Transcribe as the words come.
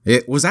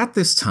It was at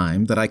this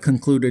time that I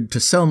concluded to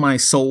sell my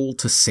soul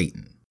to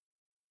Satan.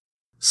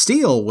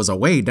 Steel was a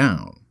way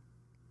down.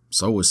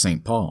 So was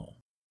St. Paul.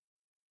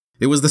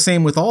 It was the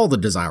same with all the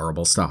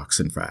desirable stocks,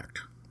 in fact.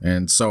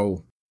 And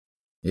so,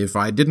 if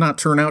I did not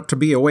turn out to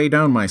be a way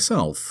down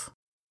myself,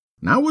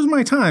 now was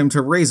my time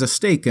to raise a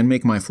stake and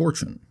make my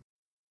fortune.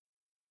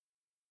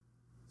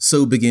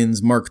 So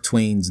begins Mark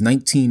Twain's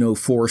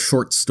 1904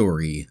 short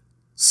story,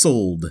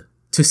 Sold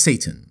to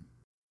Satan.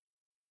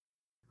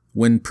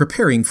 When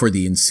preparing for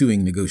the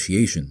ensuing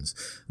negotiations,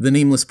 the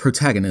nameless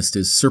protagonist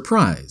is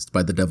surprised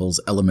by the devil's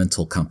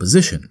elemental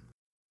composition.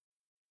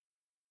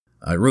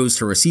 I rose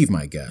to receive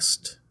my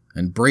guest,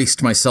 and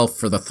braced myself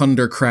for the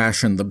thunder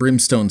crash and the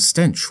brimstone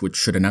stench which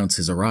should announce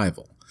his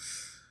arrival.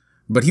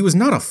 But he was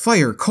not a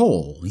fire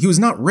coal, he was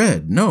not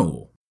red,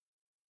 no.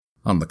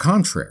 On the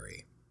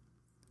contrary,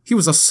 he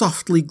was a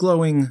softly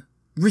glowing,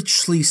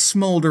 richly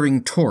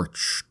smoldering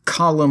torch,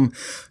 column,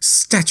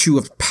 statue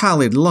of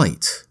pallid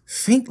light,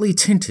 faintly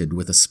tinted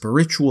with a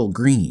spiritual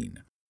green.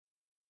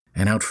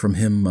 And out from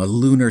him a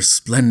lunar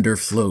splendor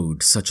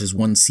flowed, such as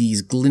one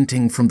sees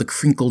glinting from the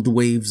crinkled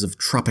waves of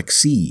tropic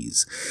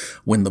seas,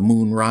 when the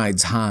moon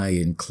rides high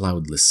in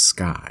cloudless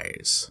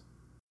skies.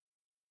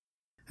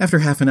 After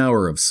half an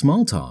hour of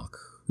small talk,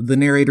 the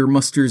narrator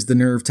musters the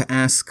nerve to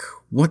ask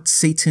what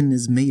Satan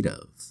is made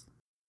of.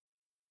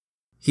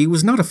 He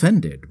was not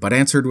offended, but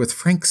answered with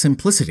frank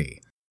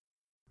simplicity,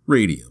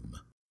 "Radium."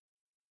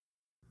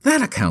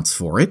 "That accounts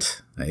for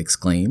it," I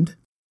exclaimed.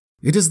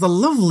 "It is the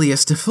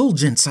loveliest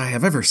effulgence I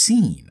have ever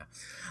seen.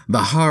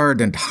 The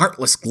hard and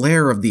heartless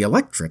glare of the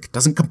electric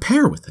doesn't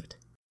compare with it."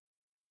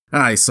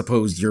 "I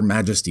suppose your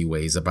majesty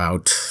weighs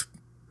about...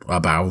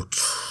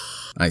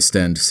 I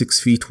stand 6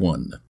 feet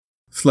 1.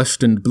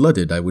 Fleshed and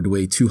blooded I would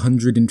weigh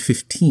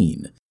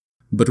 215.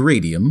 But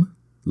radium,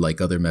 like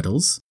other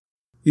metals,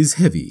 is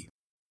heavy.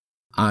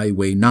 I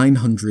weigh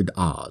 900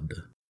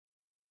 odd.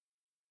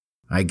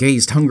 I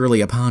gazed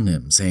hungrily upon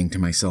him, saying to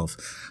myself,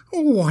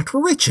 "What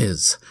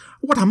riches!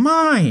 What a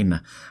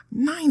mine!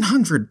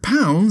 900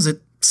 pounds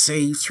at,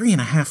 say,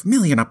 3.5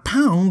 million a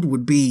pound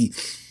would be...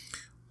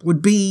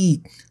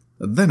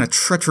 Then a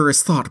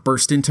treacherous thought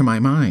burst into my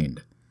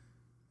mind.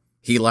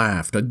 He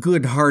laughed, a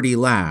good hearty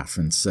laugh,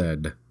 and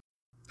said,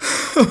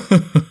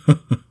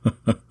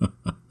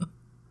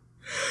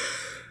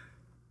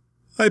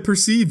 "I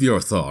perceive your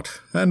thought,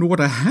 and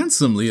what a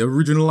handsomely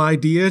original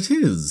idea it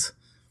is.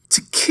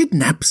 To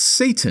kidnap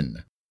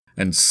Satan,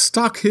 and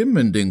stock him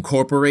and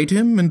incorporate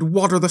him and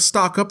water the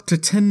stock up to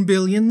 10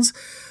 billions,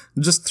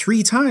 just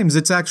 3 times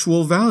its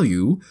actual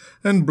value,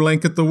 and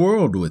blanket the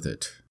world with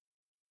it.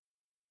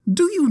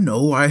 Do you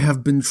know I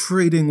have been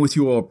trading with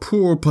your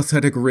poor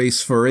pathetic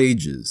race for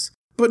ages,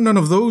 but none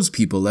of those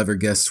people ever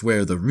guessed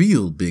where the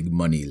real big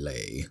money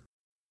lay.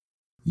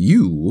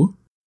 You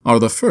are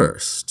the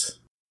first."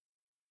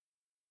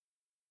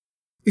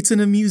 It's an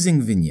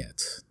amusing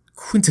vignette,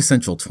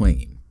 quintessential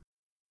Twain.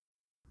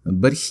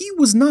 But he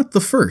was not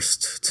the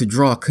first to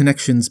draw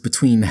connections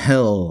between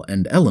hell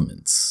and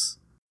elements.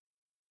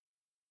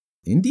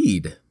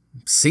 Indeed,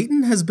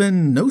 Satan has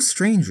been no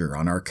stranger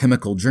on our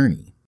chemical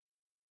journey.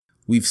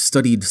 We've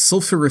studied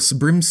sulphurous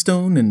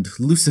brimstone and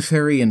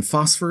Luciferian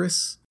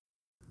phosphorus.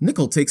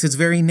 Nickel takes its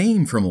very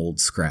name from Old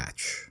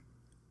Scratch.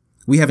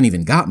 We haven't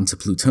even gotten to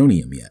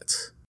plutonium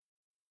yet.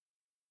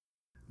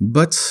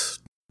 But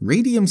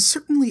radium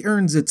certainly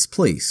earns its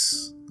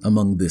place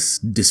among this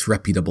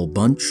disreputable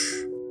bunch.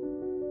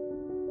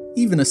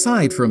 Even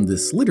aside from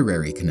this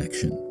literary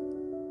connection,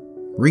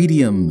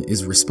 radium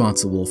is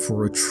responsible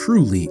for a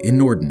truly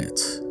inordinate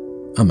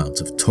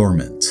amount of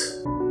torment.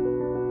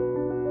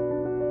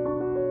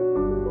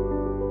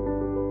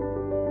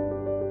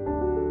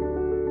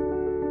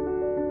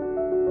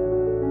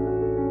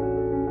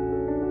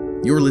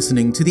 You're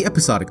listening to the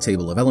Episodic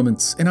Table of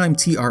Elements, and I'm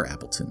T.R.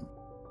 Appleton.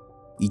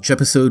 Each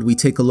episode, we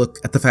take a look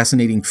at the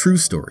fascinating true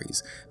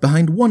stories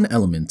behind one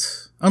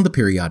element on the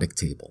periodic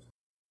table.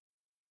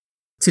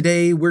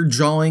 Today, we're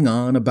jawing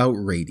on about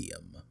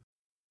radium.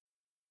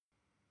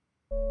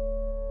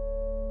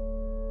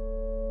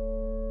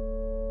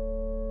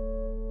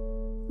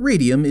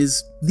 Radium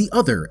is the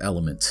other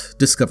element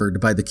discovered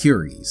by the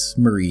Curies,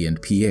 Marie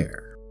and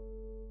Pierre.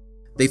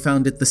 They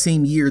found it the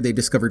same year they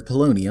discovered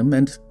polonium,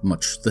 and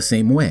much the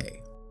same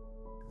way,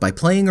 by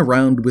playing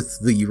around with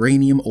the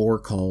uranium ore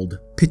called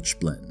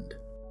pitchblende.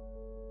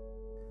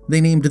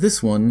 They named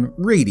this one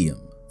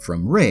radium,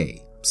 from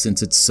ray,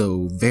 since it's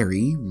so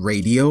very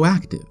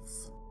radioactive.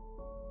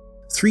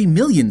 3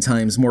 million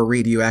times more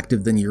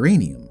radioactive than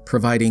uranium,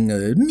 providing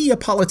a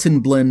Neapolitan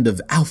blend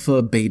of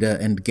alpha, beta,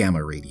 and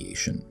gamma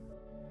radiation.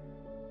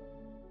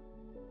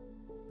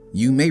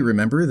 You may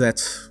remember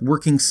that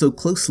working so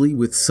closely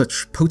with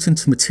such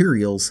potent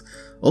materials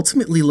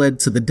ultimately led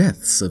to the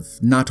deaths of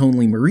not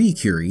only Marie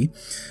Curie,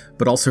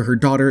 but also her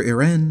daughter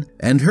Irène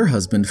and her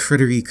husband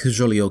Frédéric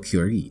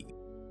Joliot-Curie.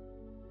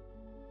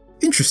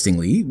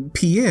 Interestingly,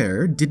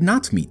 Pierre did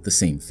not meet the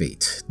same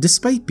fate,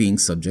 despite being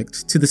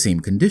subject to the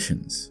same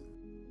conditions.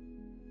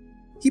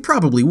 He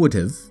probably would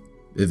have,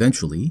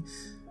 eventually,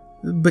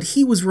 but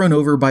he was run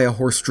over by a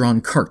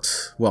horse-drawn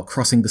cart while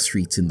crossing the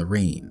streets in the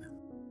rain.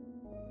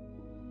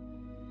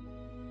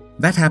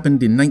 That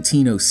happened in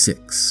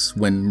 1906,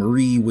 when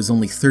Marie was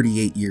only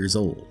 38 years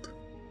old.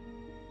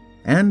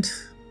 And,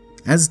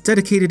 as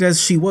dedicated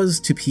as she was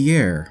to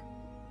Pierre,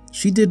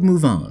 she did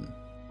move on.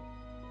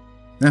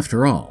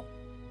 After all,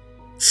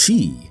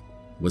 she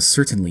was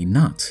certainly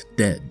not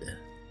dead.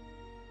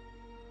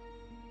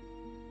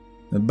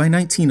 By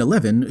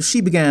 1911,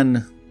 she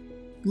began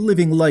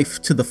living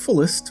life to the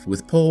fullest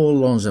with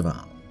Paul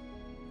Langevin,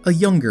 a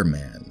younger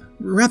man,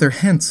 rather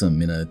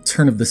handsome in a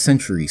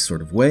turn-of-the-century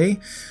sort of way,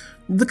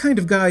 the kind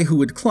of guy who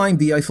would climb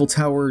the Eiffel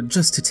Tower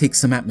just to take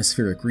some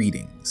atmospheric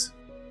readings.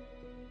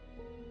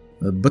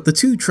 But the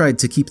two tried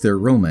to keep their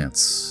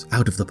romance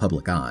out of the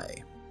public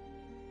eye.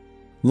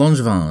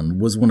 Langevin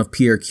was one of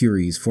Pierre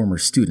Curie's former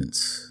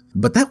students,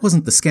 but that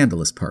wasn't the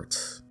scandalous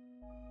part.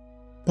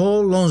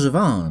 Paul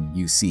Langevin,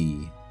 you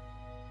see,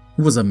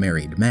 was a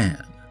married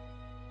man.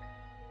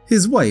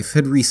 His wife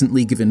had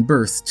recently given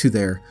birth to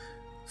their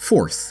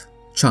fourth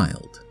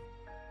child.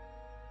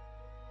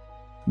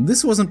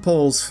 This wasn't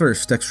Paul's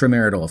first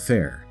extramarital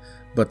affair,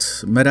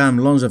 but Madame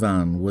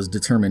Langevin was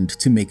determined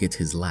to make it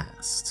his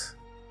last.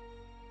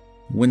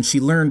 When she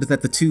learned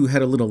that the two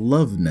had a little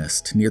love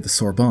nest near the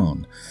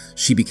Sorbonne,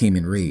 she became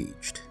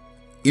enraged.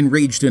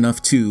 Enraged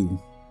enough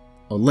to,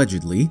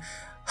 allegedly,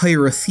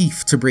 hire a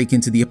thief to break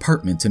into the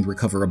apartment and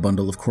recover a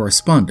bundle of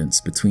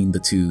correspondence between the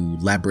two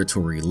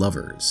laboratory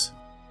lovers.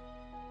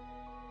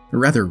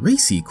 Rather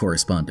racy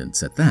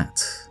correspondence at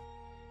that.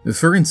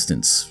 For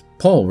instance,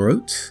 Paul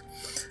wrote,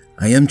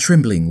 "I am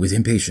trembling with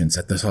impatience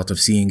at the thought of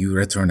seeing you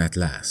return at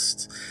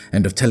last,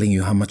 and of telling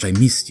you how much I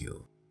missed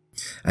you.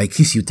 I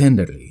kiss you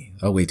tenderly,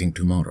 awaiting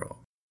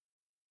tomorrow."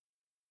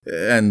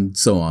 And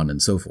so on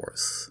and so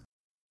forth.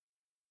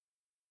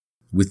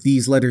 With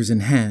these letters in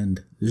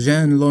hand,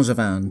 Jeanne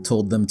Langevin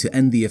told them to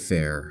end the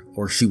affair,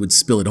 or she would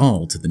spill it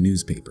all to the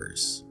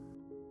newspapers.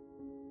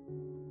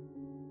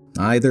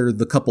 Either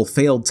the couple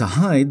failed to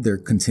hide their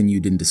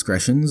continued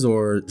indiscretions,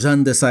 or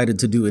Jeanne decided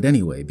to do it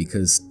anyway,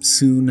 because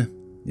soon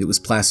it was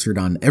plastered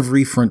on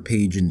every front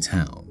page in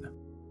town.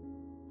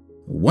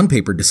 One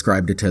paper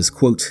described it as,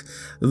 quote,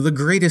 "the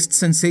greatest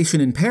sensation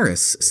in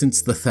Paris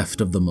since the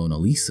theft of the Mona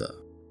Lisa."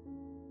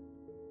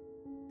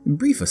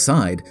 Brief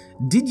aside,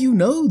 did you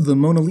know the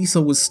Mona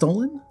Lisa was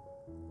stolen?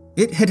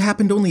 It had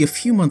happened only a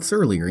few months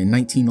earlier in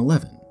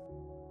 1911.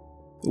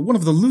 One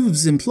of the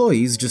Louvre's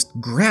employees just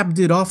grabbed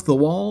it off the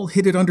wall,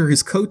 hid it under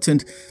his coat,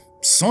 and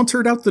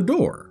sauntered out the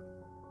door.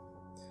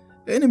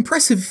 An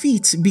impressive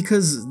feat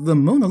because the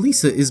Mona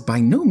Lisa is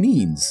by no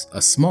means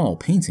a small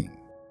painting.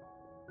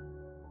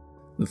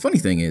 The funny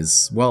thing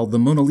is, while the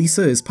Mona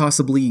Lisa is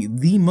possibly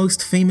the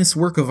most famous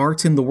work of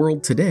art in the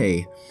world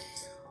today,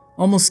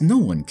 almost no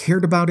one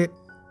cared about it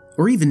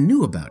or even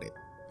knew about it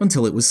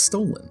until it was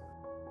stolen.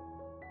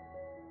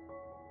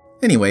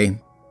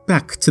 Anyway,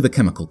 back to the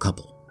chemical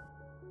couple.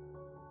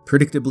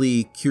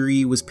 Predictably,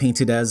 Curie was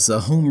painted as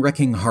a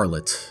home-wrecking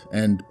harlot,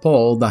 and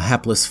Paul the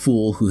hapless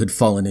fool who had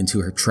fallen into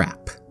her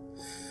trap.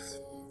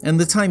 And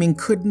the timing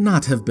could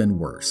not have been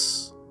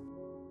worse.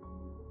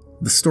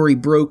 The story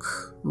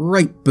broke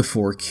right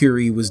before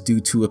Curie was due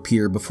to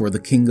appear before the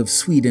King of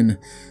Sweden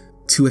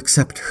to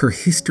accept her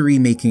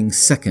history-making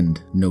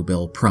second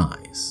Nobel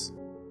Prize.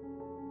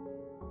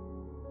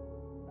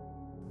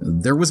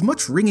 There was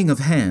much wringing of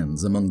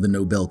hands among the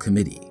Nobel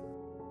Committee.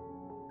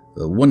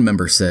 One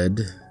member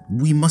said,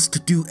 "We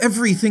must do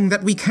everything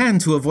that we can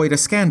to avoid a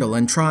scandal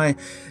and try,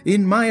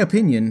 in my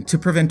opinion, to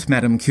prevent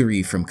Madame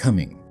Curie from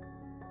coming.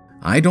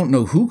 I don't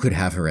know who could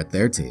have her at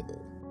their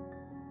table."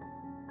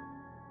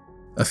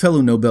 A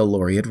fellow Nobel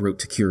laureate wrote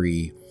to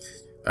Curie,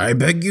 "I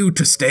beg you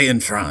to stay in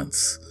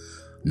France.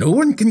 No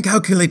one can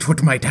calculate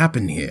what might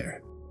happen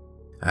here.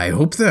 I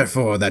hope,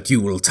 therefore, that you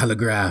will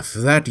telegraph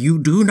that you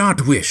do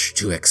not wish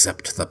to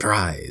accept the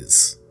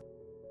prize."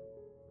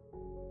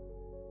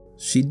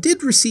 She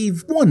did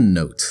receive one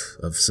note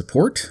of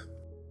support.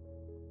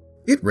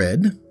 It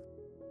read,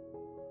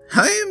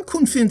 "I am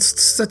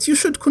convinced that you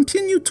should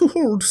continue to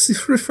hold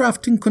this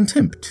riffraff in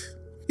contempt.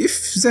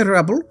 If the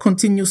rabble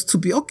continues to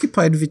be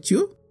occupied with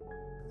you,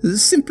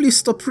 simply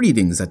stop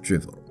reading that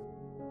drivel.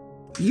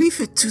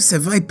 Leave it to the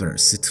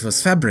vipers it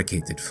was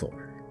fabricated for."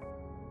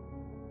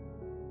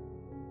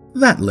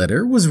 That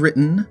letter was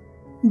written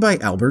by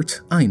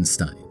Albert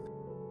Einstein.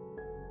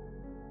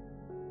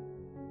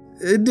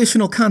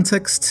 Additional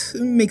context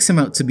makes him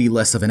out to be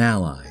less of an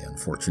ally,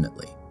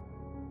 unfortunately.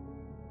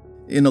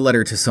 In a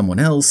letter to someone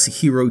else,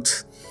 he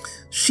wrote,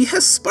 "She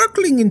has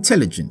sparkling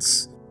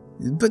intelligence,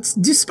 but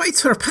despite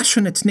her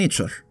passionate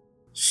nature,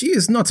 she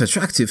is not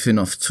attractive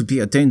enough to be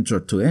a danger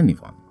to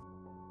anyone."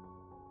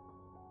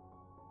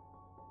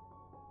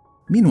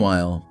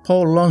 Meanwhile,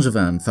 Paul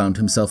Langevin found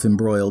himself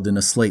embroiled in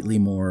a slightly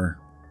more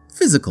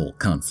physical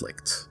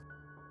conflict.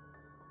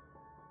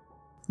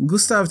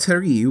 Gustave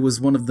Thierry was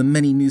one of the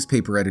many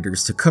newspaper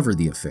editors to cover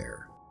the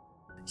affair.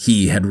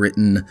 He had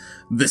written,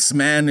 "This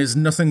man is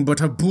nothing but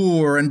a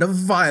boor and a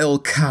vile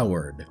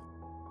coward."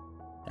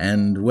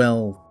 And,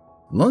 well,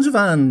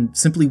 Langevin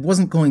simply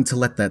wasn't going to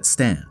let that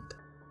stand.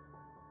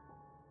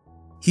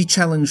 He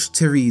challenged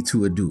Thierry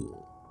to a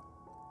duel.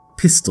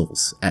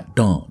 Pistols at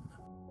dawn.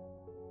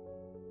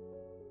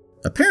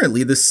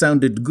 Apparently this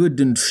sounded good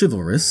and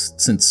chivalrous,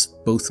 since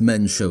both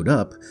men showed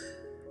up,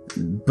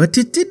 but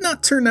it did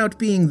not turn out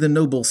being the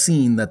noble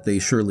scene that they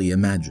surely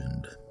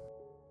imagined.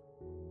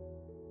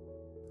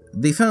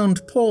 They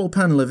found Paul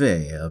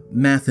Panlevet, a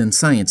math and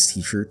science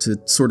teacher,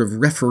 to sort of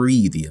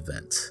referee the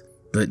event,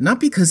 but not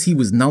because he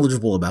was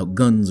knowledgeable about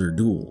guns or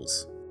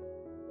duels.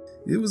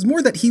 It was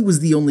more that he was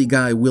the only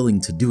guy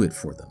willing to do it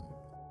for them.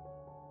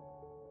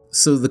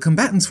 So the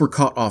combatants were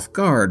caught off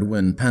guard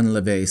when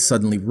Panlevet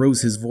suddenly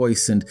rose his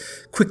voice and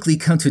quickly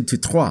counted to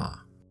 3.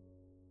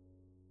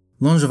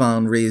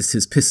 Langevin raised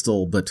his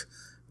pistol, but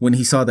when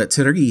he saw that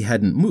Thierry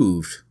hadn't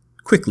moved,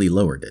 quickly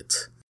lowered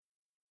it.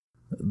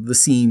 The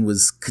scene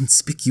was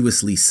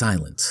conspicuously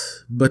silent,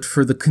 but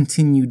for the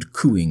continued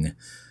cooing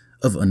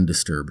of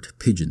undisturbed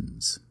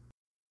pigeons.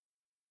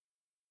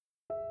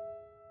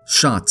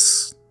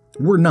 Shots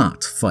were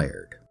not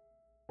fired.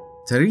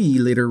 Thierry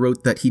later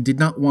wrote that he did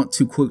not want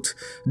to, quote,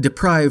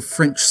 deprive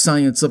French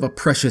science of a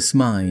precious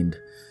mind,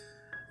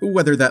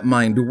 whether that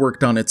mind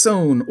worked on its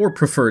own or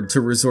preferred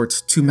to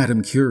resort to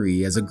Madame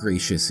Curie as a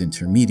gracious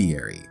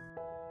intermediary.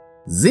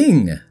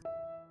 Zing!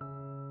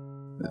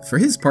 For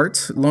his part,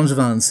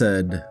 Langevin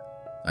said,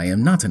 "I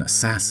am not an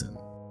assassin."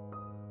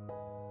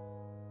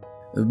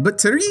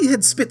 But Thierry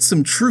had spit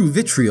some true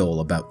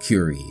vitriol about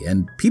Curie,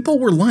 and people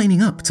were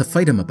lining up to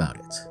fight him about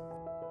it.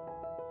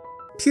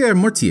 Pierre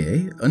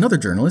Mortier, another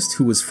journalist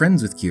who was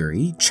friends with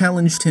Curie,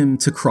 challenged him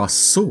to cross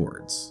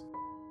swords.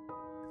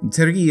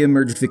 Thierry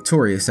emerged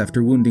victorious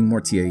after wounding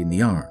Mortier in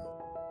the arm.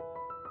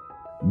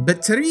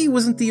 But Thierry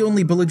wasn't the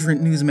only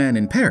belligerent newsman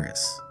in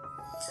Paris.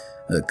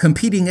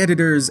 Competing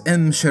editors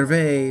M.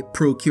 Chervet,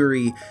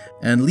 pro-Curie,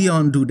 and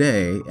Léon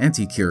Daudet,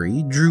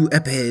 anti-Curie, drew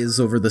épées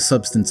over the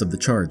substance of the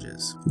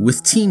charges,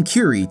 with Team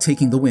Curie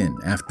taking the win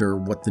after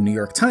what the New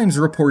York Times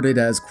reported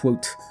as,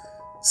 quote,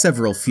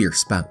 several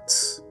fierce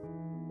bouts.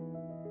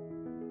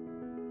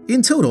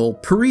 In total,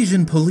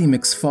 Parisian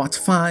polemics fought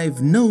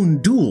 5 known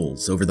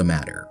duels over the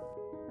matter.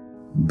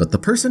 But the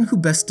person who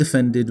best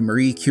defended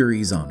Marie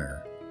Curie's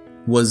honor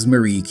was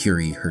Marie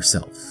Curie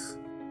herself.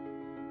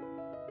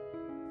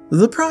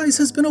 "The prize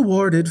has been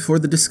awarded for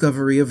the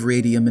discovery of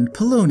radium and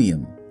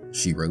polonium,"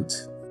 she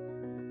wrote.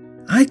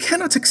 "I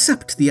cannot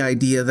accept the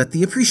idea that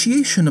the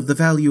appreciation of the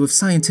value of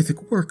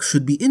scientific work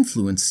should be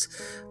influenced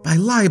by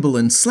libel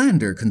and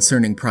slander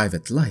concerning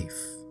private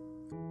life.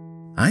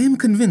 I am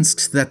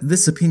convinced that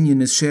this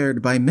opinion is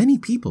shared by many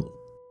people.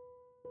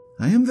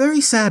 I am very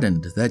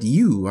saddened that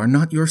you are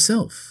not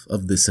yourself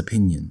of this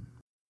opinion."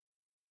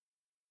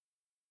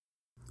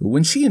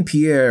 When she and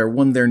Pierre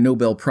won their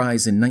Nobel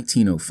Prize in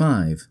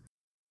 1905,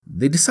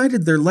 they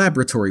decided their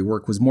laboratory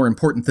work was more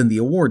important than the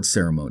award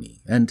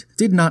ceremony, and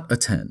did not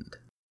attend.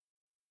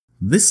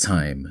 This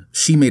time,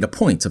 she made a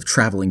point of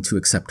traveling to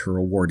accept her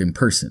award in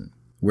person,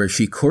 where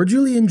she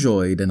cordially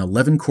enjoyed an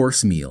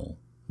 11-course meal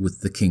with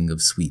the King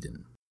of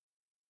Sweden.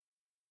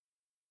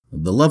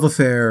 The love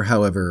affair,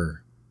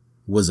 however,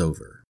 was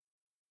over.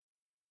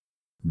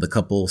 The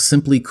couple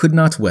simply could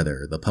not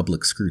weather the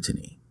public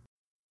scrutiny.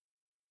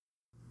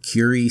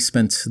 Curie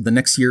spent the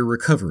next year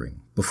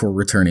recovering before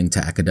returning to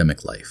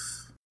academic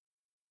life.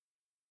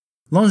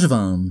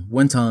 Langevin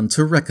went on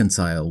to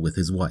reconcile with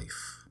his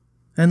wife,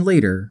 and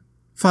later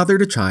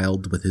fathered a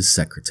child with his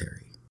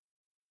secretary.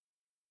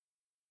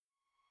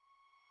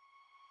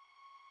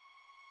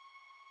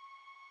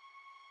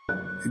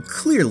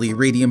 Clearly,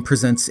 radium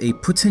presents a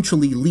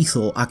potentially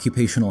lethal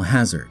occupational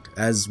hazard,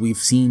 as we've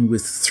seen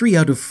with 3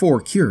 out of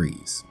 4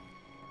 Curies.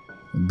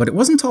 But it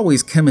wasn't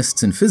always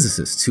chemists and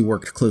physicists who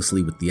worked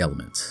closely with the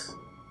element.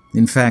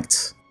 In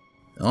fact,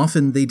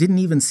 often they didn't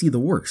even see the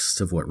worst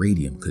of what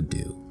radium could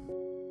do.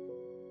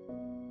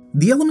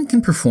 The element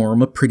can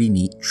perform a pretty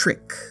neat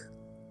trick.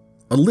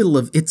 A little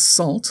of its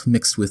salt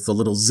mixed with a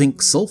little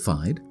zinc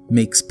sulfide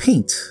makes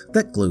paint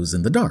that glows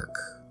in the dark.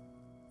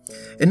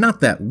 And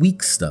not that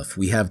weak stuff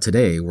we have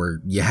today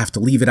where you have to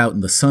leave it out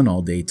in the sun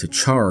all day to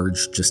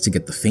charge just to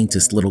get the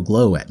faintest little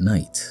glow at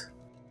night.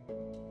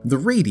 The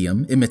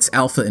radium emits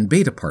alpha and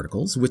beta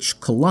particles which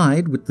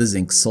collide with the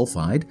zinc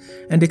sulfide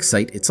and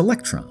excite its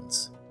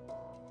electrons.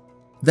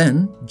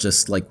 Then,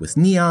 just like with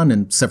neon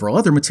and several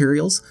other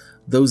materials,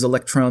 those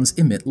electrons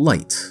emit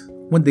light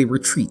when they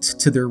retreat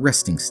to their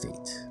resting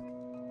state.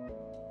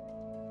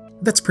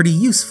 That's pretty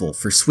useful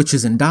for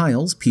switches and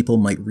dials people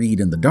might read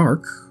in the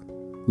dark,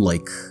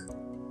 like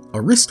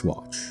a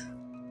wristwatch.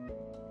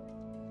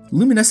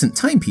 Luminescent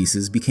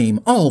timepieces became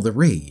all the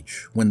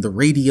rage when the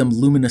Radium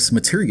Luminous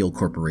Material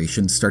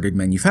Corporation started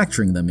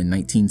manufacturing them in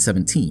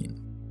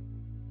 1917.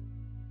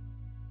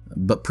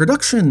 But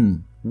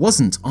production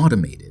wasn't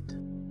automated.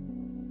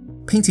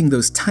 Painting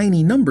those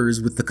tiny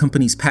numbers with the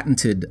company's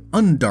patented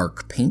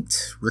undark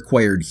paint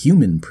required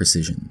human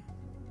precision.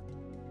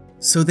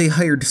 So they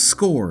hired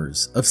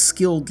scores of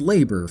skilled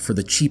labor for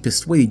the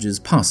cheapest wages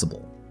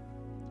possible,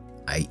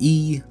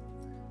 i.e.,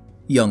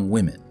 young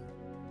women.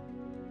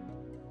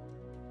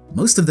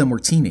 Most of them were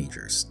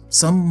teenagers.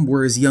 Some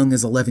were as young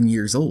as 11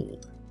 years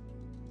old.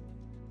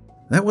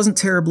 That wasn't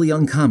terribly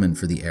uncommon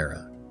for the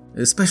era,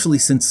 especially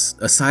since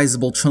a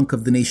sizable chunk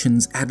of the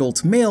nation's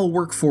adult male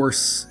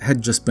workforce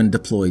had just been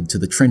deployed to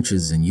the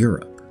trenches in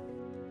Europe.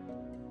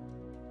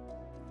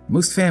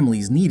 Most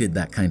families needed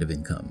that kind of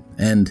income,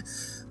 and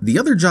the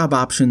other job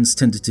options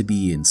tended to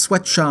be in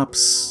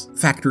sweatshops,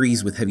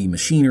 factories with heavy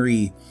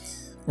machinery,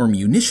 or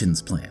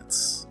munitions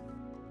plants.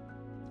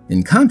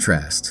 In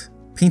contrast,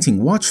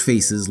 painting watch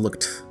faces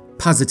looked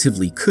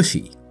positively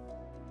cushy.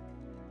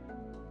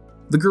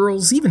 The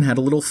girls even had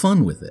a little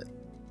fun with it.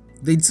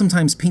 They'd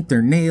sometimes paint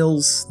their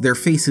nails, their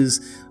faces,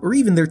 or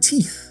even their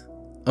teeth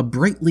a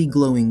brightly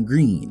glowing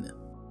green.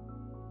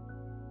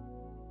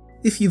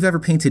 If you've ever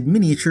painted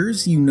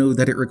miniatures, you know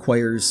that it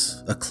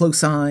requires a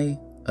close eye,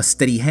 a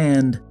steady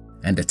hand,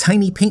 and a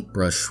tiny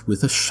paintbrush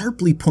with a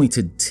sharply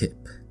pointed tip.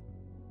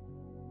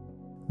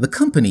 The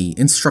company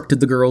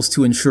instructed the girls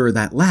to ensure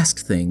that last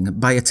thing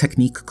by a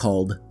technique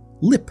called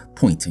lip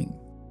pointing.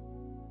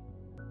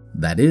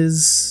 That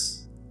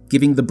is,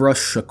 giving the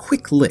brush a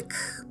quick lick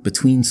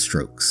between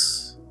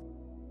strokes.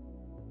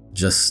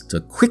 Just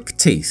a quick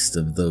taste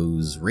of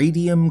those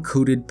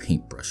radium-coated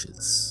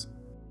paintbrushes.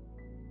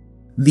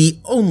 The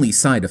only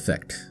side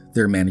effect,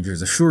 their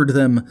managers assured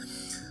them,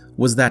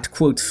 was that,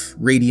 quote,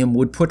 radium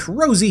would put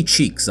rosy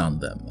cheeks on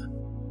them.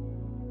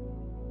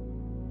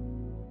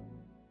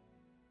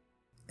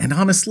 And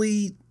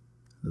honestly,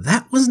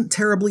 that wasn't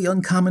terribly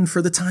uncommon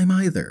for the time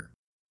either.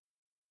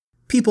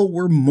 People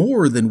were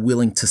more than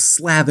willing to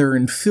slather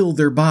and fill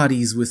their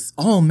bodies with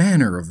all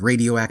manner of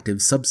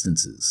radioactive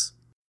substances.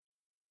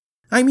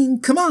 I mean,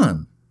 come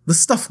on, the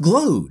stuff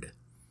glowed.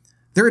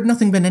 There had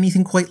nothing been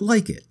anything quite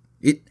like it.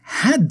 It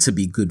had to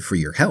be good for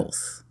your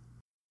health.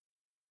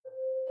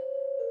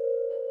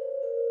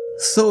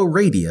 So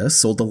Radia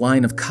sold a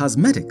line of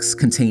cosmetics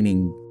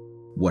containing,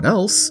 what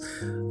else?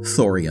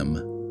 Thorium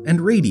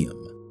and radium.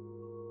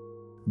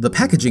 The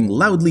packaging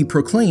loudly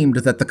proclaimed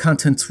that the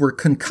contents were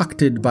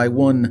concocted by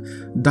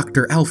one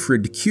Dr.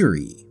 Alfred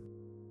Curie.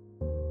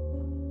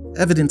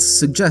 Evidence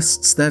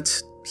suggests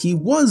that he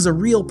was a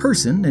real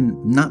person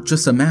and not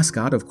just a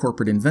mascot of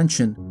corporate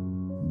invention,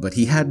 but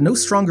he had no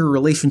stronger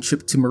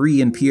relationship to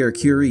Marie and Pierre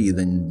Curie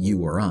than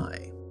you or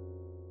I.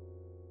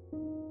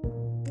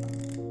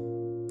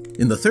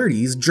 In the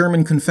 30s,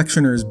 German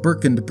confectioners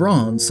Burke and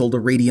Braun sold a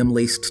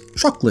radium-laced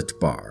chocolate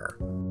bar.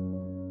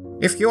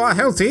 If you are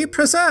healthy,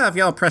 preserve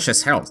your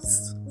precious health,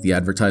 the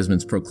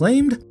advertisements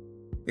proclaimed.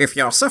 If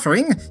you're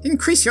suffering,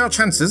 increase your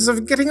chances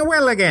of getting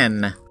well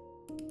again.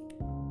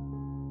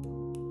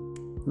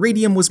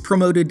 Radium was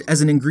promoted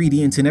as an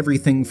ingredient in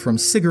everything from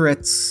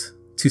cigarettes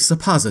to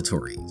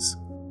suppositories.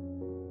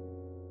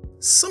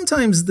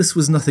 Sometimes this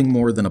was nothing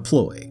more than a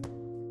ploy.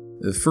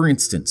 For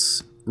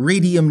instance,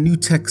 Radium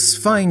Nutek's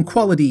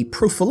fine-quality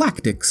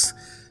prophylactics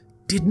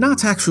did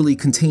not actually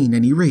contain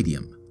any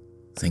radium.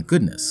 Thank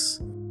goodness.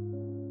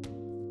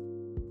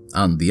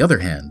 On the other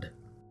hand,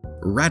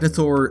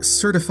 Radithor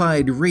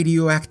certified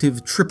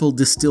radioactive triple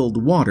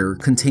distilled water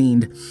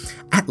contained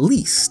at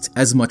least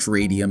as much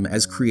radium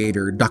as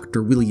creator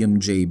Dr. William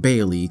J.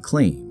 Bailey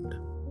claimed.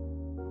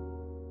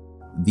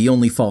 The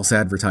only false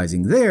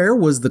advertising there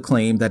was the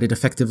claim that it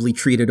effectively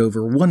treated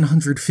over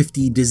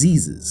 150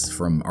 diseases,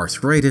 from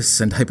arthritis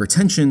and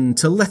hypertension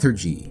to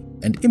lethargy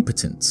and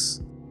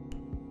impotence.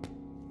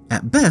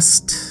 At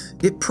best,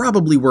 it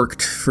probably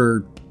worked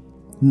for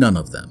none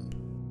of them.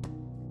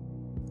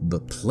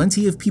 But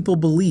plenty of people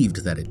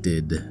believed that it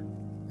did,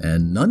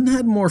 and none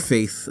had more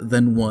faith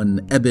than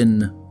one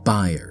Eben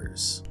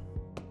Byers.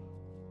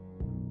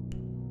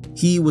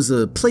 He was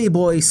a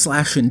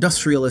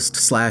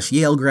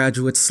playboy/industrialist/Yale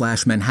graduate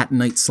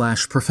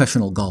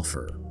 /Manhattanite/professional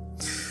golfer.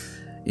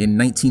 In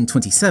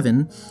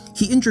 1927,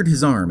 he injured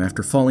his arm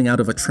after falling out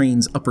of a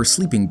train's upper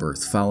sleeping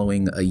berth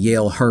following a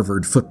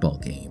Yale-Harvard football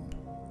game.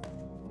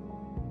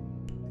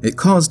 It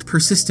caused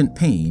persistent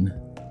pain,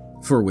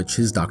 for which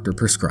his doctor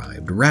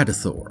prescribed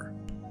Radithor.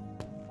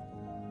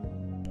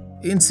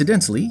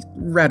 Incidentally,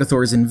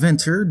 Radithor's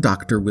inventor,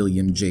 Dr.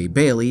 William J.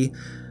 Bailey,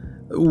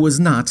 was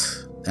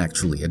not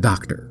actually a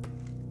doctor.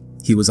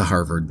 He was a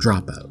Harvard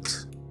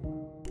dropout.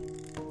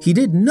 He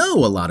did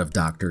know a lot of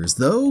doctors,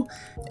 though,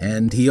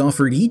 and he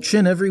offered each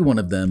and every one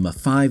of them a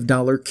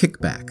 $5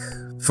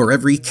 kickback for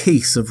every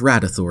case of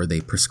Radithor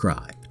they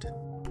prescribed.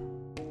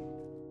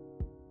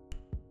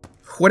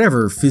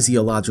 Whatever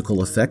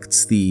physiological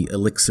effects the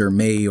elixir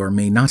may or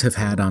may not have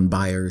had on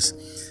Byers,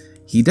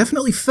 he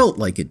definitely felt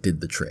like it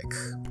did the trick.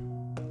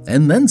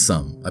 And then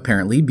some,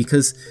 apparently,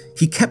 because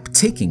he kept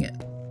taking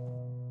it.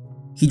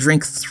 He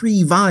drank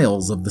 3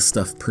 vials of the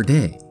stuff per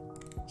day.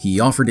 He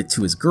offered it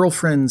to his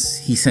girlfriends,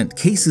 he sent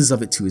cases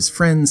of it to his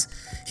friends,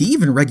 he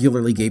even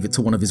regularly gave it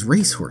to one of his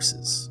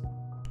racehorses.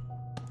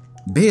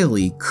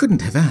 Bailey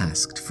couldn't have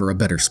asked for a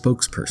better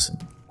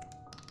spokesperson.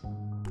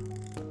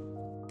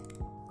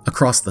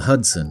 Across the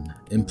Hudson,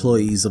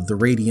 employees of the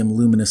Radium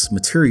Luminous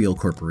Material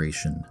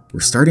Corporation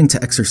were starting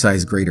to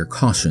exercise greater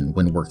caution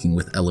when working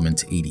with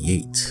Element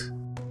 88.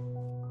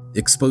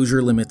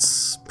 Exposure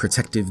limits,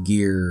 protective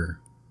gear,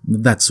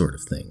 that sort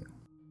of thing.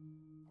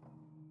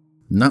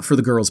 Not for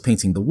the girls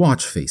painting the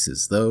watch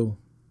faces, though.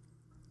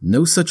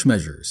 No such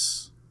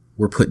measures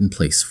were put in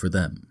place for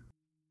them.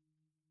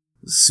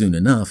 Soon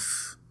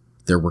enough,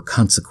 there were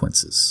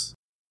consequences.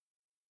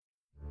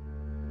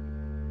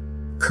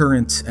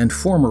 Current and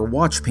former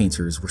watch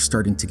painters were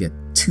starting to get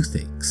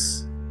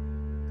toothaches.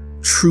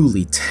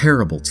 Truly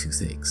terrible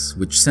toothaches,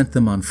 which sent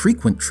them on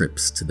frequent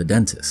trips to the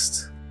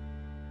dentist.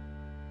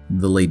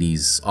 The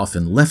ladies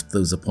often left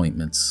those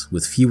appointments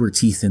with fewer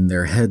teeth in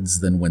their heads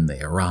than when they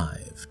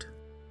arrived.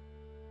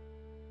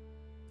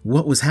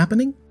 What was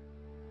happening?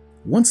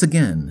 Once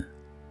again,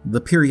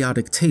 the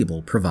periodic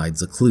table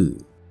provides a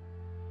clue.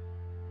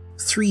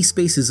 3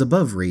 spaces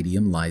above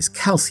radium lies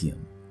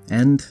calcium,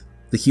 and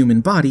the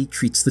human body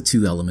treats the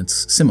two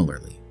elements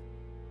similarly.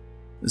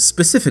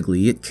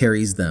 Specifically, it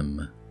carries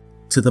them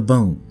to the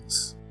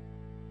bones.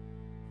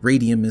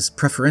 Radium is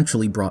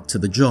preferentially brought to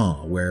the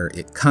jaw, where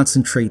it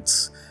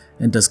concentrates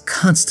and does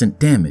constant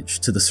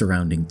damage to the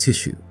surrounding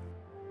tissue.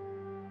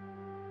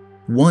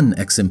 One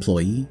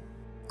ex-employee,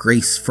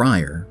 Grace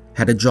Fryer,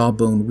 had a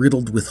jawbone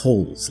riddled with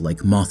holes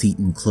like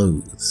moth-eaten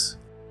clothes.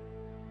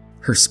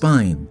 Her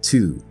spine,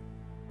 too,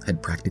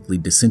 had practically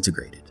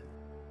disintegrated.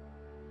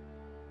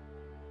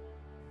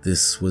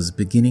 This was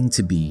beginning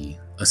to be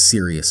a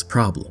serious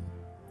problem,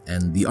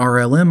 and the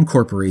RLM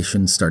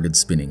Corporation started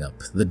spinning up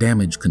the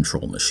damage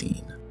control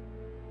machine.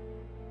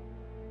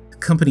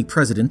 Company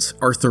president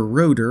Arthur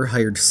Roeder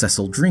hired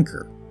Cecil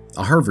Drinker,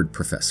 a Harvard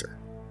professor,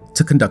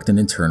 to conduct an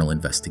internal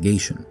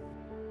investigation.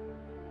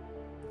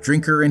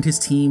 Drinker and his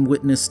team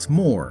witnessed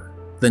more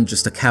than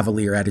just a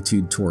cavalier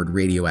attitude toward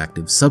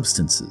radioactive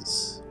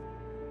substances.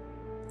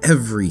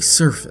 Every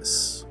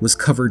surface was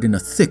covered in a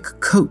thick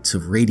coat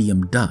of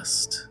radium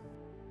dust.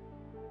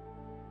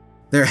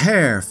 Their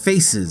hair,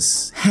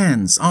 faces,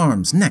 hands,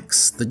 arms,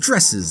 necks, the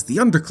dresses, the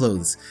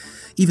underclothes,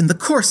 even the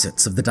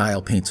corsets of the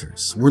dial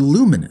painters were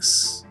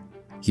luminous,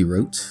 he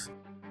wrote.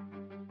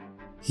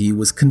 He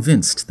was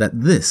convinced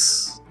that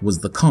this was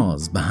the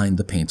cause behind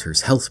the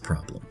painters' health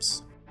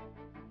problems.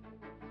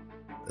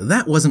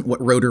 That wasn't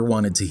what Roeder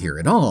wanted to hear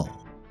at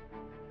all.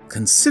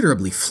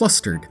 Considerably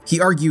flustered,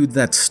 he argued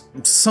that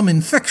some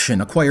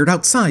infection acquired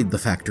outside the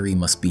factory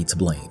must be to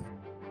blame.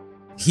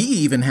 He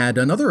even had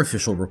another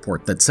official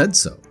report that said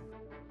so.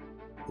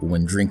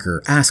 When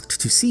Drinker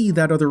asked to see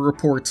that other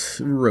report,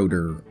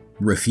 Roeder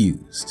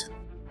refused,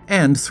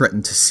 and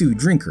threatened to sue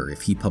Drinker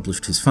if he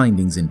published his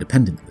findings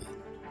independently.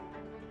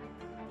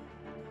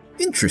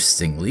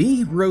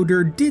 Interestingly,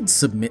 Roeder did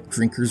submit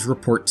Drinker's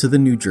report to the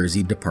New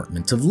Jersey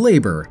Department of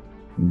Labor,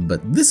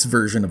 but this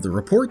version of the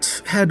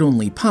report had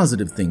only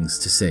positive things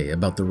to say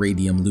about the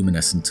Radium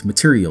Luminescent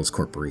Materials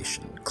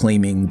Corporation,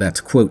 claiming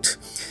that, quote,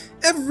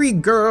 "Every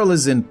girl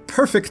is in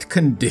perfect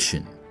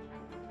condition."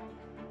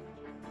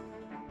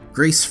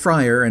 Grace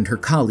Fryer and her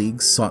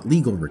colleagues sought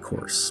legal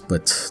recourse,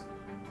 but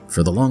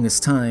for the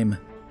longest time,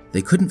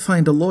 they couldn't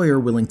find a lawyer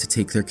willing to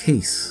take their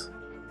case.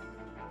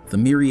 The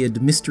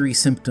myriad mystery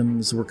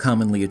symptoms were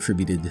commonly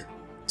attributed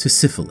to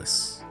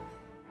syphilis,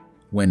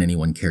 when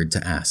anyone cared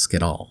to ask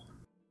at all.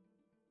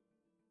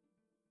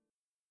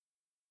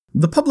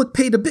 The public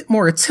paid a bit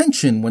more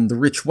attention when the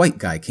rich white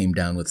guy came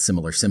down with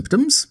similar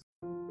symptoms.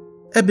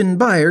 Eben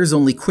Byers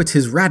only quit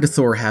his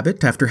Radithor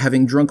habit after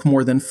having drunk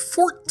more than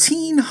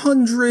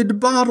 1,400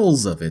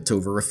 bottles of it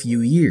over a few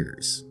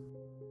years.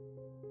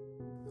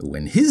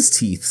 When his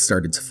teeth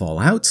started to fall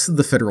out,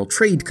 the Federal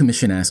Trade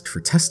Commission asked for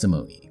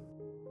testimony.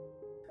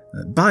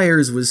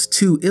 Byers was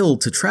too ill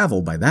to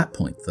travel by that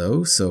point,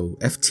 though, so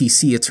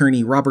FTC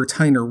attorney Robert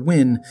Heiner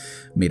Wynn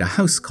made a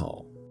house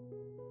call.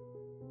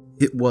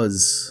 It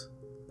was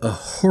a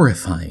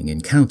horrifying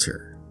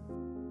encounter.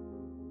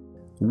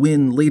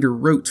 Wynn later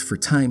wrote for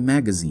Time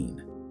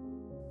magazine,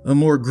 "A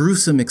more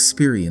gruesome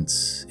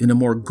experience in a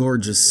more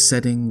gorgeous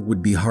setting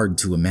would be hard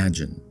to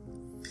imagine.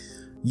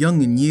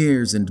 Young in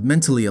years and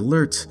mentally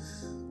alert,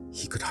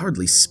 he could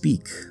hardly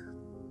speak.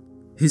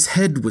 His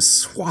head was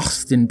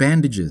swathed in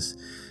bandages.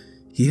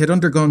 He had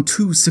undergone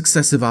 2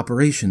 successive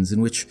operations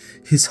in which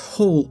his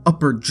whole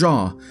upper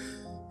jaw,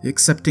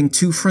 excepting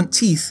 2 front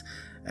teeth,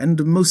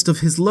 and most of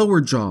his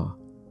lower jaw,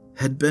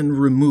 had been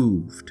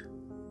removed.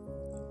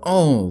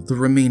 All the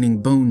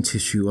remaining bone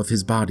tissue of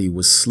his body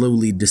was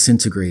slowly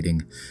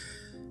disintegrating,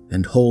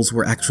 and holes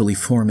were actually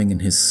forming in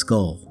his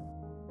skull."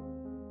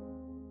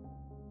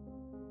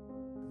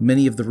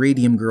 Many of the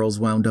Radium girls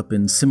wound up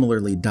in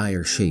similarly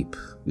dire shape,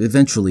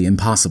 eventually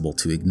impossible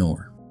to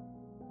ignore.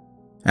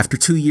 After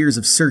 2 years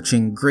of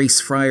searching, Grace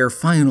Fryer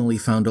finally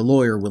found a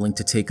lawyer willing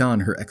to take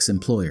on her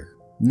ex-employer,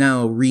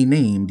 now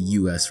renamed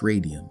US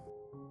Radium.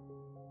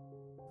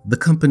 The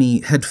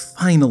company had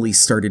finally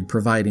started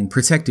providing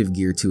protective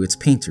gear to its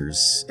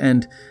painters,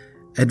 and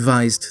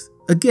advised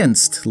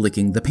against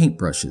licking the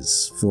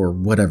paintbrushes, for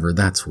whatever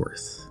that's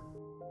worth.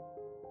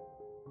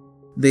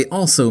 They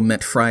also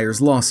met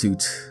Fryer's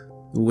lawsuit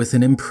with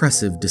an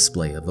impressive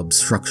display of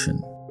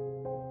obstruction.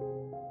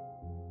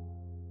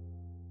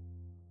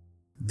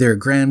 Their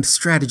grand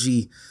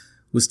strategy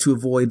was to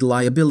avoid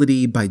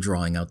liability by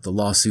drawing out the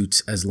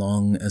lawsuit as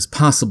long as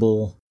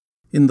possible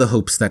in the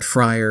hopes that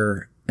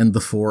Fryer and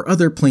the 4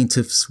 other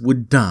plaintiffs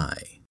would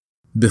die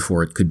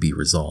before it could be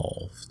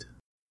resolved.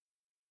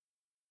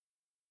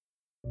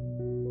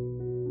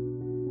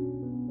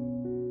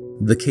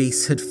 The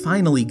case had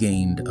finally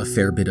gained a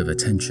fair bit of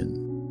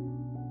attention.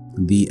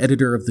 The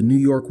editor of the New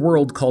York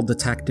World called the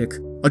tactic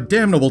a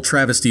damnable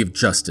travesty of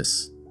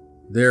justice.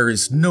 There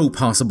is no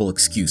possible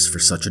excuse for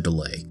such a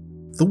delay.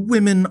 The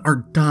women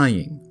are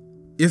dying.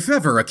 If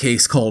ever a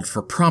case called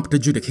for prompt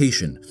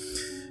adjudication,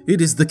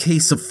 it is the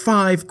case of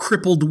 5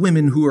 crippled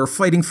women who are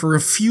fighting for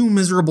a few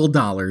miserable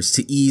dollars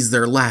to ease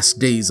their last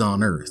days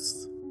on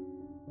Earth.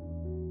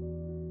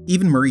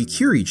 Even Marie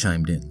Curie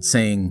chimed in,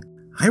 saying,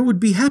 "I would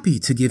be happy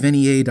to give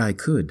any aid I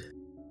could.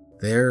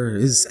 There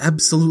is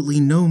absolutely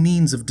no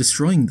means of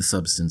destroying the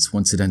substance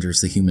once it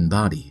enters the human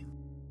body."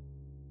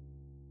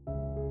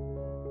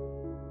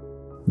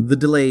 The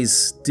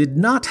delays did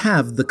not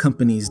have the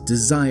company's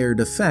desired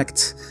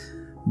effect,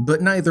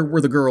 but neither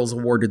were the girls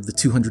awarded the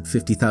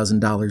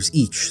 $250,000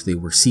 each they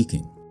were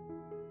seeking.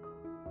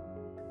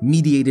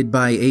 Mediated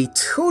by a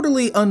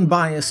totally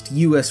unbiased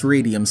U.S.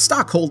 Radium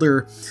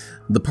stockholder,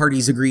 the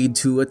parties agreed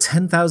to a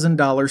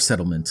 $10,000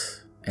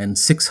 settlement and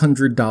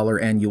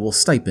 $600 annual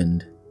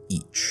stipend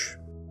each.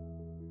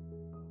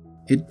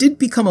 It did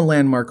become a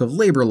landmark of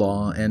labor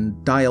law,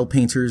 and dial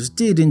painters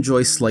did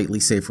enjoy slightly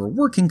safer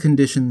working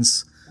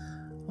conditions,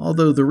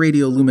 although the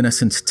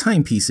radioluminescent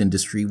timepiece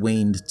industry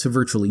waned to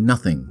virtually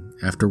nothing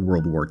after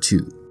World War II.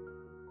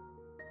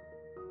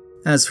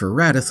 As for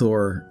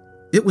Radithor,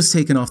 it was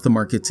taken off the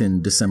market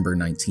in December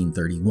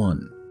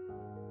 1931.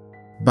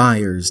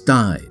 Buyers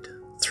died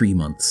 3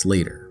 months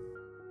later.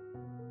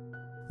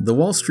 The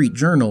Wall Street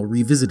Journal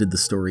revisited the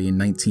story in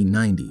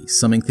 1990,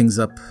 summing things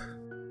up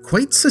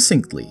quite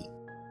succinctly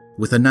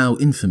with a now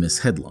infamous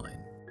headline: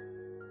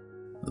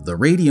 "The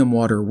radium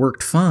water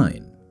worked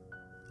fine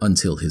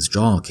until his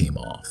jaw came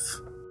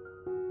off."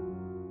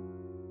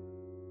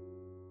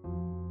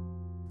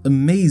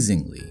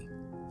 Amazingly,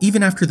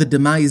 even after the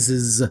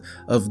demises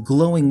of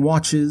glowing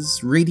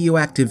watches,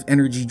 radioactive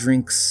energy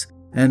drinks,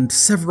 and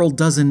several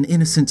dozen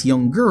innocent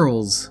young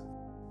girls,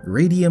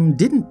 radium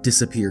didn't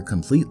disappear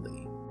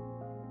completely.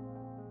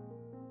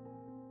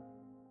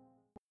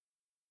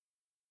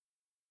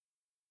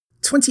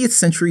 20th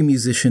century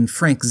musician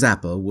Frank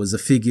Zappa was a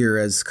figure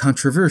as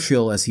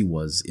controversial as he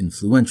was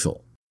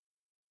influential.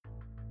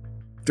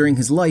 During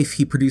his life,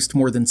 he produced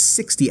more than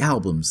 60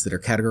 albums that are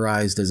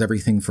categorized as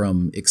everything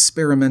from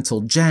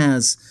experimental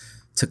jazz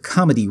to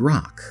comedy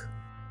rock.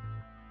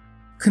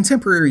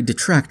 Contemporary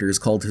detractors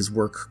called his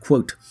work,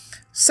 quote,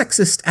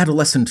 "sexist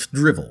adolescent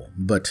drivel,"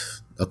 but,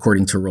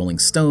 according to Rolling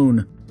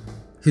Stone,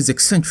 his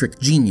eccentric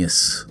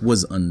genius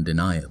was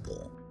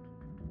undeniable.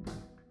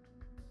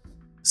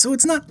 So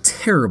it's not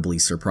terribly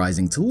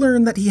surprising to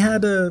learn that he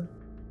had a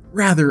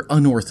rather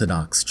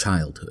unorthodox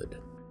childhood.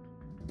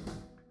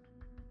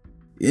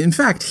 In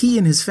fact, he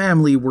and his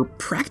family were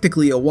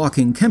practically a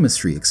walking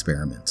chemistry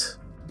experiment.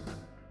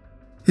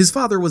 His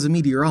father was a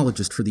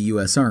meteorologist for the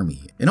U.S.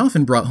 Army, and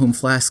often brought home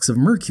flasks of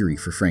mercury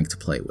for Frank to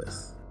play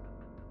with.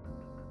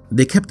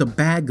 They kept a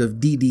bag of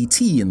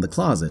DDT in the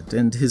closet,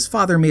 and his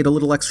father made a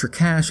little extra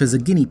cash as a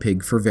guinea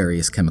pig for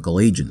various chemical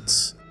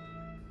agents.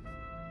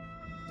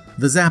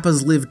 The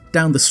Zappas lived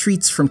down the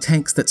streets from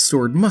tanks that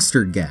stored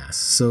mustard gas,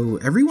 so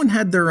everyone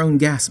had their own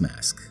gas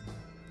mask,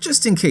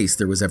 just in case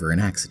there was ever an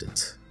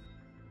accident.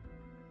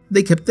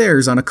 They kept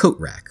theirs on a coat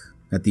rack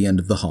at the end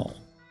of the hall.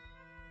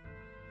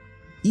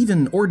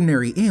 Even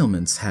ordinary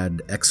ailments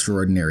had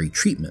extraordinary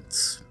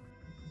treatments.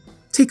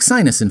 Take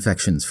sinus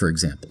infections, for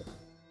example.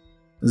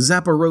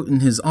 Zappa wrote in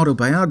his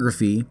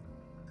autobiography,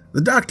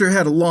 "The doctor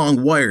had a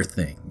long wire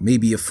thing,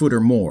 maybe a foot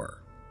or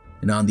more,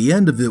 and on the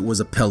end of it was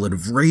a pellet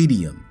of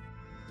radium.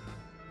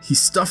 He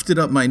stuffed it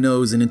up my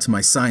nose and into my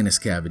sinus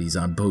cavities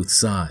on both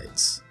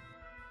sides."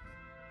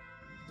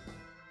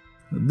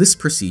 This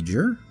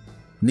procedure,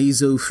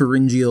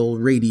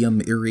 nasopharyngeal radium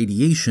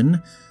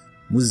irradiation,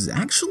 was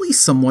actually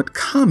somewhat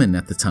common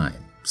at the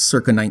time,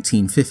 circa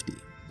 1950.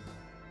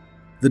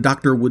 The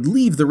doctor would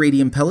leave the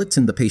radium pellet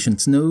in the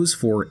patient's nose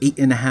for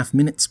 8.5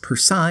 minutes per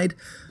side,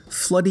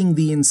 flooding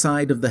the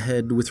inside of the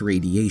head with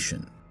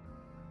radiation.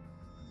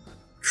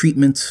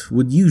 Treatment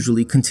would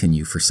usually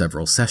continue for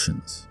several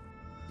sessions.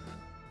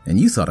 And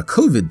you thought a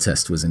COVID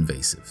test was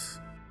invasive.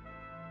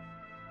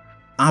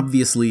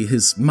 Obviously,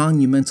 his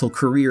monumental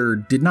career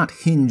did not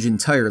hinge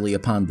entirely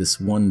upon this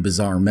one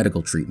bizarre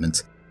medical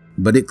treatment,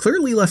 but it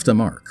clearly left a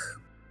mark.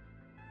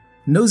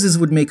 Noses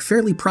would make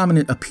fairly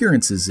prominent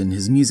appearances in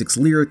his music's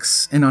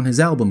lyrics and on his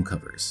album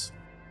covers.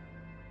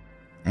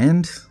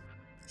 And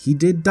he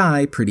did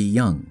die pretty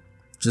young,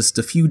 just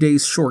a few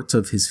days short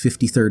of his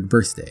 53rd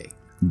birthday,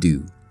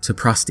 due to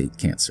prostate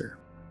cancer.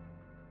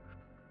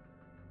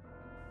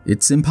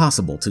 It's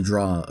impossible to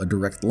draw a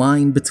direct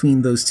line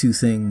between those two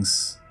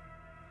things,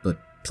 but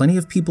plenty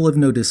of people have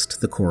noticed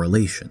the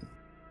correlation.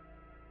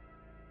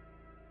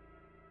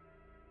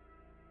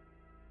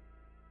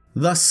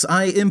 Thus,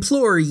 I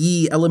implore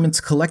ye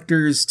element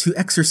collectors to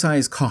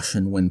exercise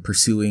caution when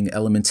pursuing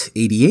element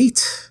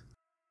 88.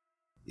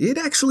 it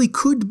actually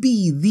could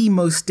be the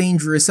most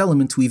dangerous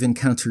element we've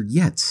encountered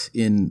yet,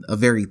 in a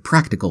very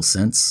practical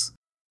sense.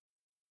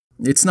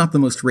 It's not the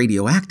most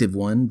radioactive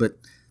one, but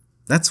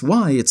that's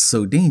why it's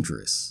so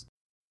dangerous.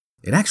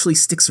 It actually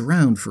sticks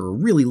around for a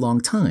really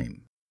long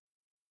time.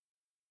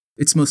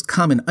 Its most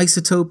common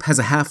isotope has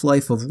a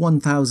half-life of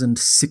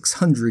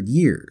 1,600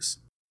 years.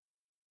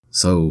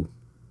 So,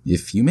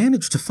 if you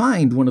manage to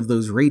find one of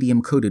those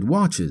radium-coated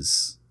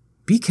watches,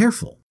 be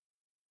careful.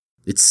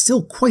 It's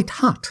still quite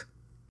hot.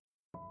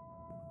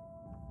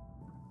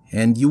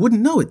 And you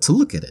wouldn't know it to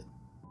look at it.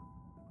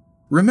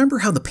 Remember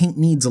how the paint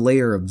needs a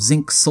layer of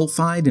zinc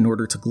sulfide in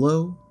order to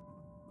glow?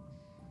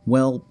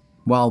 Well,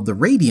 while the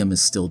radium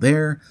is still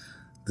there,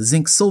 the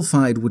zinc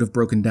sulfide would have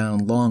broken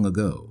down long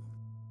ago.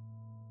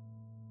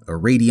 A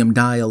radium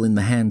dial in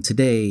the hand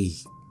today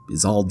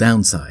is all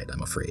downside,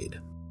 I'm afraid.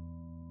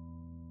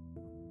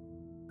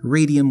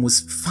 Radium was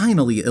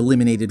finally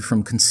eliminated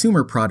from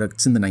consumer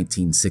products in the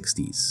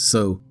 1960s,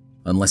 so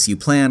unless you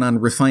plan on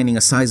refining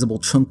a sizable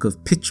chunk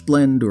of pitch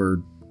blende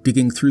or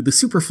digging through the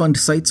Superfund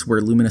sites where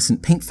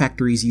luminescent paint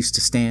factories used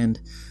to stand,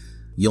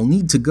 you'll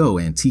need to go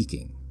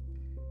antiquing.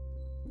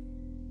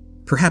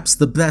 Perhaps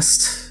the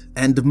best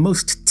and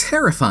most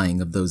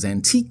terrifying of those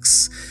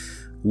antiques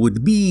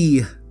would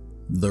be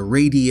the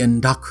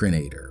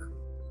Radiendocrinator.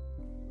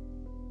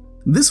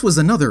 This was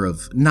another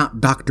of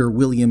not Dr.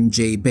 William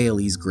J.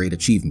 Bailey's great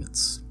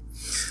achievements.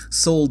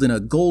 Sold in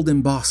a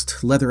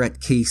gold-embossed leatherette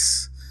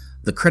case,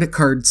 the credit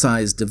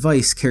card-sized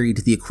device carried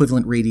the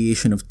equivalent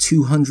radiation of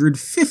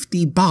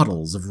 250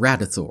 bottles of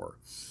Radithor,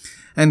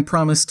 and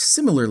promised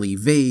similarly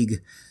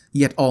vague,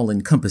 yet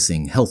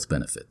all-encompassing health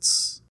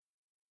benefits.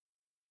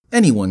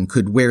 Anyone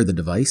could wear the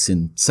device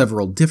in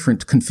several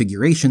different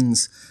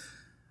configurations,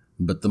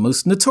 but the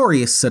most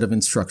notorious set of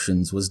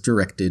instructions was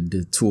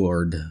directed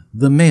toward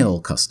the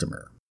male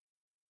customer.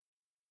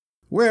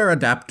 Wear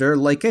adapter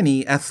like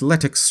any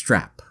athletic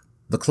strap,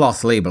 the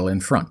cloth label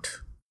in front.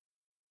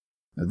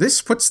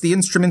 This puts the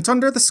instrument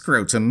under the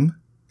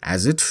scrotum,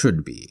 as it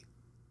should be.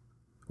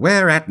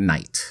 Wear at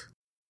night.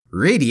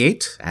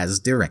 Radiate as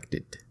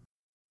directed.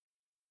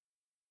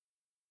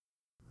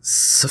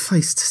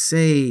 Suffice to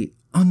say,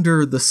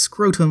 under the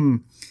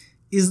scrotum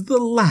is the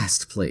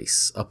last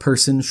place a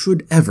person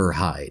should ever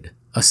hide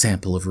a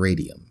sample of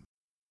radium.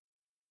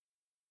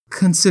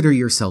 Consider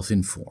yourself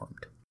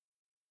informed.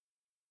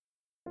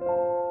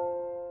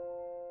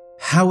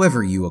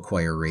 However you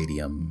acquire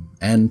radium,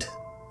 and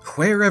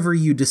wherever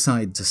you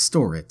decide to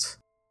store it,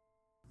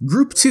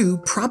 Group 2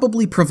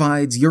 probably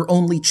provides your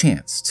only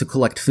chance to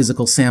collect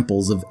physical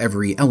samples of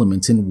every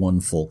element in one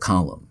full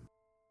column.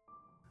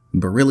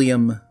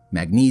 Beryllium,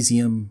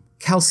 magnesium,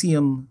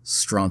 calcium,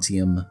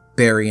 strontium,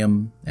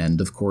 barium, and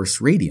of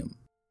course radium.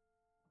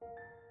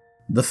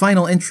 The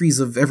final entries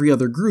of every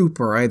other group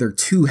are either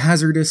too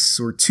hazardous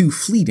or too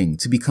fleeting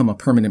to become a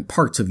permanent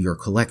part of your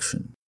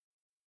collection.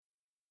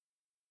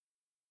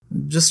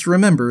 Just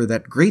remember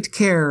that great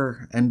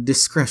care and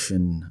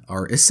discretion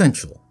are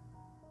essential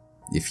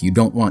if you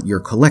don't want your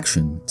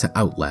collection to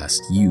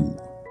outlast you.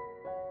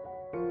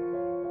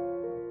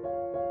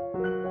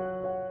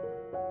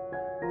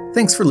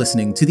 Thanks for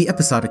listening to the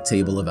Episodic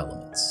Table of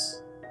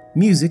Elements.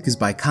 Music is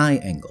by Kai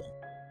Engel.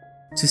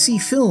 To see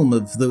film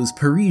of those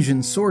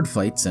Parisian sword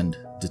fights and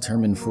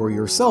determine for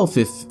yourself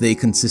if they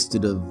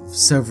consisted of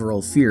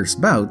several fierce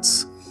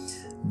bouts,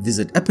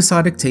 visit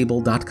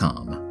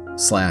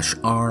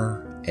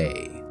episodictable.com/RA.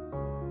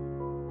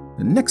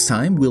 Next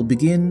time, we'll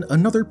begin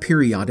another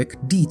periodic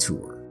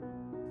detour,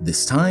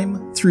 this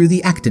time through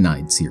the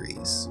actinide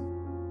series.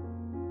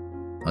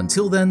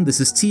 Until then,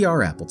 this is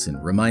T.R.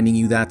 Appleton reminding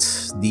you that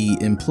the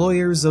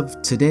employers of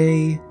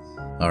today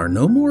are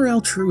no more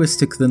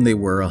altruistic than they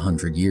were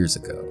 100 years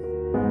ago.